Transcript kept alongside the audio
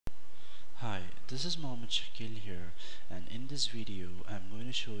This is Mohammed Shakil here, and in this video I'm going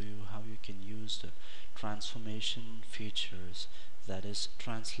to show you how you can use the transformation features, that is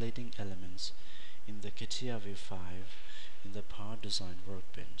translating elements in the Catia V5 in the Part Design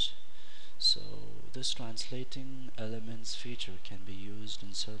workbench. So this translating elements feature can be used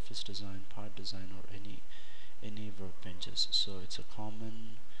in surface design, part design, or any workbenches. So it's a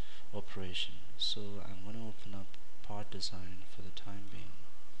common operation. So I'm going to open up part design for the time being,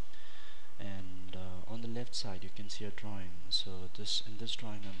 and on the left side you can see a drawing. So in this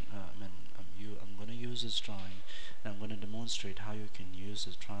drawing I'm going to use this drawing, and I'm going to demonstrate how you can use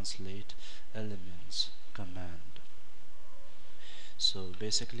the translate elements command. So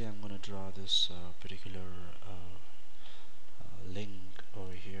basically I'm going to draw this particular link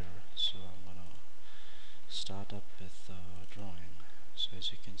over here. So I'm going to start up with drawing. So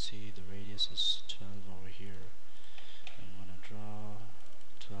as you can see, the radius is 12 over here. I'm going to draw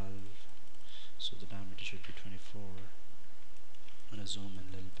 12, so the diameter should be 24. I'm going to zoom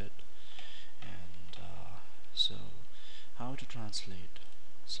in a little bit. And so how to translate: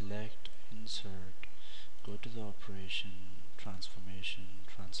 select, insert, go to the operation, transformation,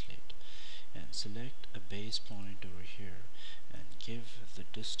 translate, and select a base point over here and give the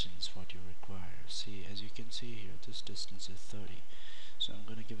distance what you require. See, as you can see here, this distance is 30, so I'm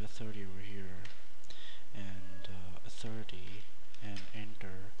going to give a 30 over here, and a 30, and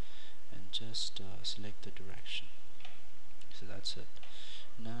enter, and just select the direction. So that's it.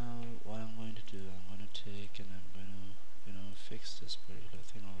 Now what I'm going to do, I'm going to take and I'm going to fix this particular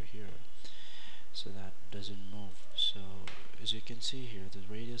thing over here so that doesn't move. So as you can see here, the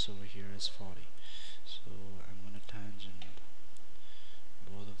radius over here is 40. So I'm going to tangent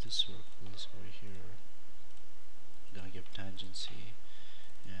both of the circles over here. I'm going to give tangency,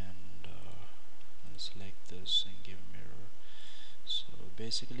 and select this and give mirror. So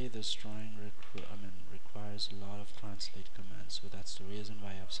basically this drawing requires a lot of translate commands, so that's the reason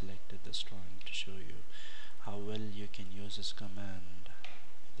why I've selected this drawing, to show you how well you can use this command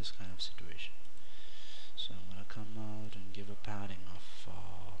in this kind of situation. So I'm going to come out and give a padding of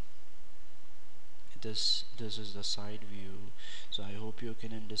this is the side view. So I hope you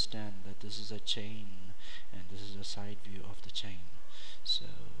can understand that this is a chain and this is a side view of the chain. So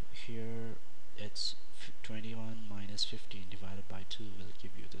here it's 21 minus 15 divided by 2 will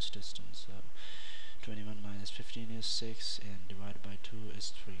give you this distance. So 21 minus 15 is 6, and divided by 2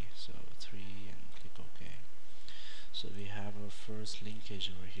 is 3. So 3, and click OK. So we have our first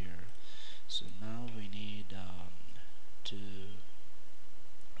linkage over here. So now we need to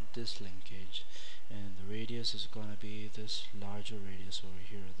this linkage, and the radius is gonna be this larger radius over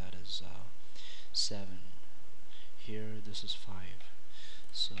here, that is 7. Here this is 5.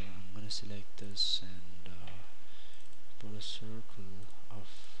 So I'm gonna select this and put a circle of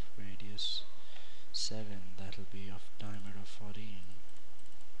radius 7, that'll be of diameter 14.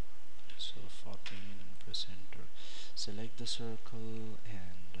 So 14, and press enter. Select the circle,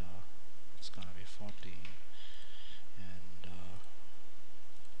 and it's gonna be 14. And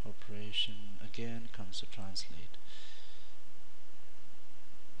operation again comes to translate.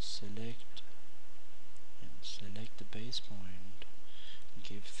 Select and select the base point,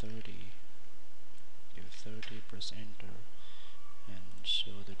 give 30, press enter, and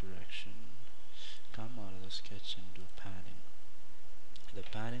show the direction. Come out of the sketch and do padding. The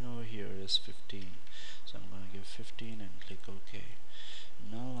padding over here is 15, so I'm going to give 15 and click OK.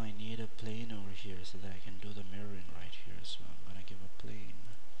 Now I need a plane over here so that I can do the mirroring right here. So I'm going to give a plane,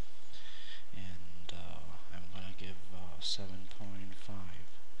 and I'm going to give 7.5.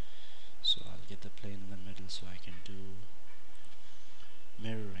 So I'll get the plane in the middle so I can do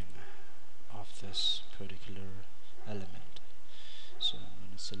mirroring of this particular element. So I'm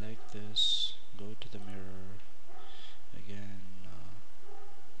going to select this, go to the mirror again,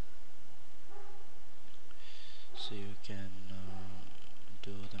 so you can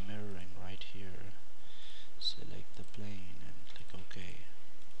do the mirroring right here. Select the plane and click OK.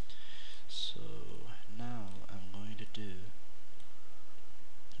 So now I'm going to do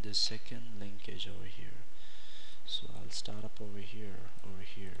the second linkage over here. So I'll start up over here.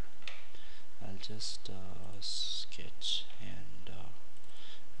 I'll just sketch, and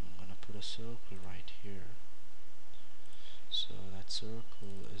I'm gonna put a circle right here. So that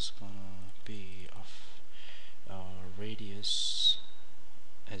circle is gonna be of radius,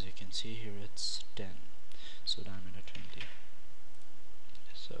 as you can see here, it's 10, so diameter 20.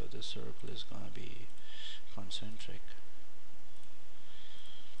 So the circle is gonna be concentric,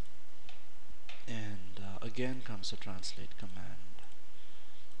 and again comes the translate command.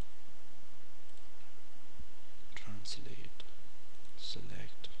 Translate,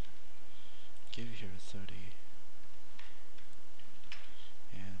 select, give 30,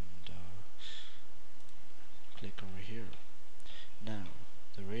 and click over here. Now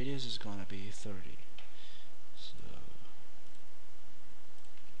the radius is gonna be 30, so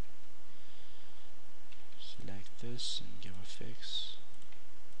select this and give a fix,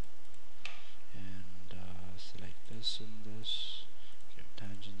 and select this and this, give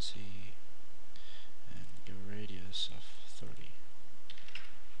tangency, and give a radius of 30.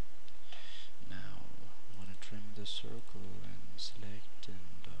 Now I'm going to trim the circle and select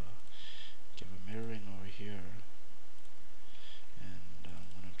and give a mirroring over here, and I'm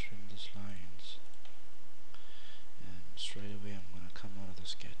going to trim these lines, and straight away I'm going to come out of the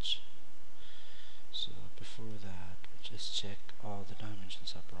sketch. So before that, just check all the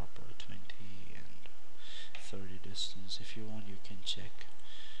dimensions are proper, 20 and 30 distance. If you want, you can check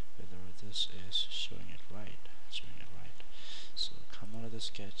whether this is showing it right. So come out of the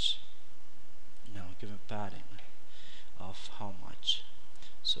sketch. Now give a padding of how much.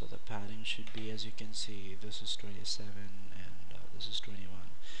 So the padding should be, as you can see, this is 27 and this is 21.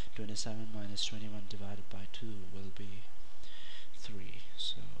 27 minus 21 divided by 2 will be 3.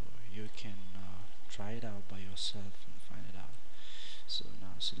 So you can try it out by yourself and find it out. So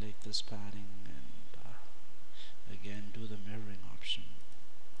now select this padding and again do the mirroring option.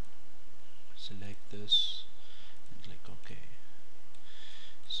 Select this and click OK.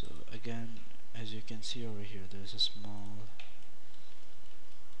 So again, as you can see over here, there's a small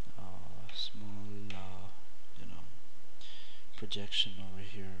projection over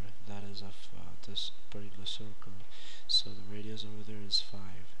here that is of this particular circle. So the radius over there is 5.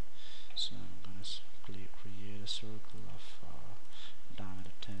 So I'm going to create a circle of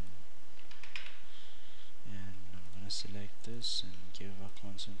diameter 10, and I'm going to select this and give a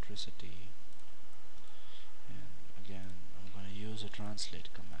concentricity, and again I'm going to use a translate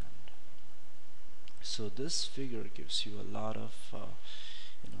command. So this figure gives you a lot of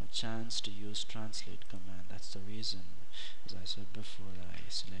chance to use translate command. That's the reason, as I said before, that I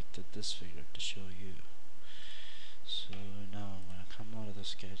selected this figure to show you. So now I'm going to come out of the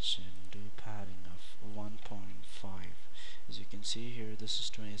sketch and do padding of 1.5. As you can see here, this is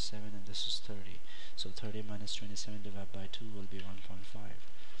 27 and this is 30. So 30 minus 27 divided by 2 will be 1.5.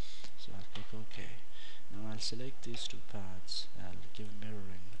 So I'll click OK. Now I'll select these two paths. I'll give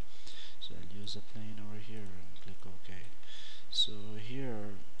mirroring. So I'll use a plane over here and click OK. So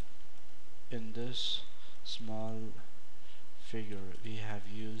here in this small figure we have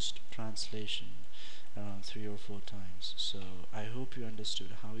used translation around 3 or 4 times. So I hope you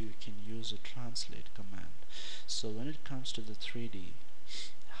understood how you can use a translate command. So when it comes to the 3D,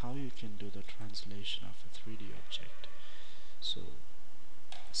 how you can do the translation of a 3D object. So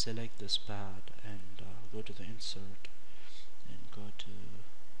select this pad and go to the insert and go to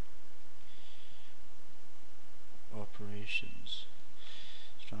operations,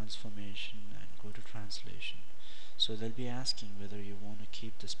 transformation, and go to translation. So they'll be asking whether you want to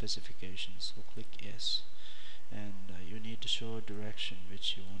keep the specifications, so click yes, and you need to show a direction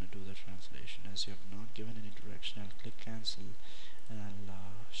which you want to do the translation. As you have not given any direction, I'll click cancel and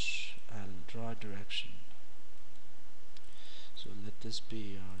I'll draw a direction. So let this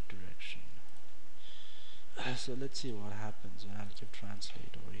be our direction. So let's see what happens when I'll give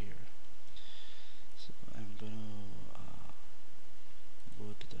translate over here. So I'm going to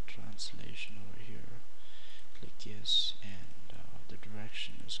go to the translation over here, click yes, and the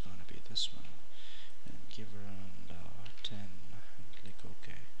direction is going to be this one, and give around 10 and click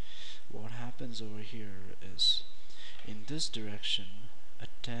OK. What happens over here is, in this direction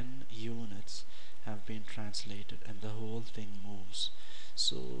 10 units have been translated and the whole thing moves.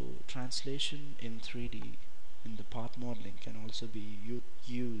 So translation in 3D in the part modeling can also be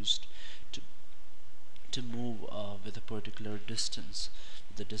used to move with a particular distance,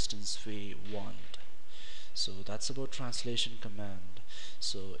 the distance we want. So that's about translation command.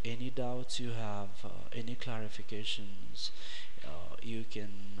 So any doubts you have, any clarifications, you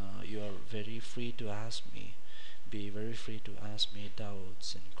are very free to ask me. Be very free to ask me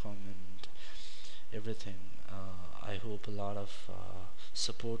doubts and comment everything. I hope a lot of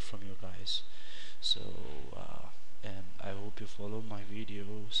support from you guys. So and I hope you follow my video,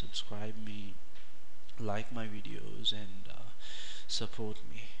 subscribe me, like my videos, and support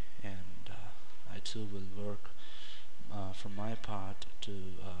me, and I too will work from my part to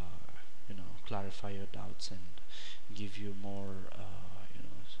clarify your doubts and give you more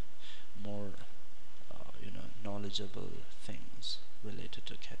knowledgeable things related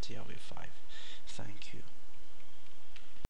to Catia V5. Thank you.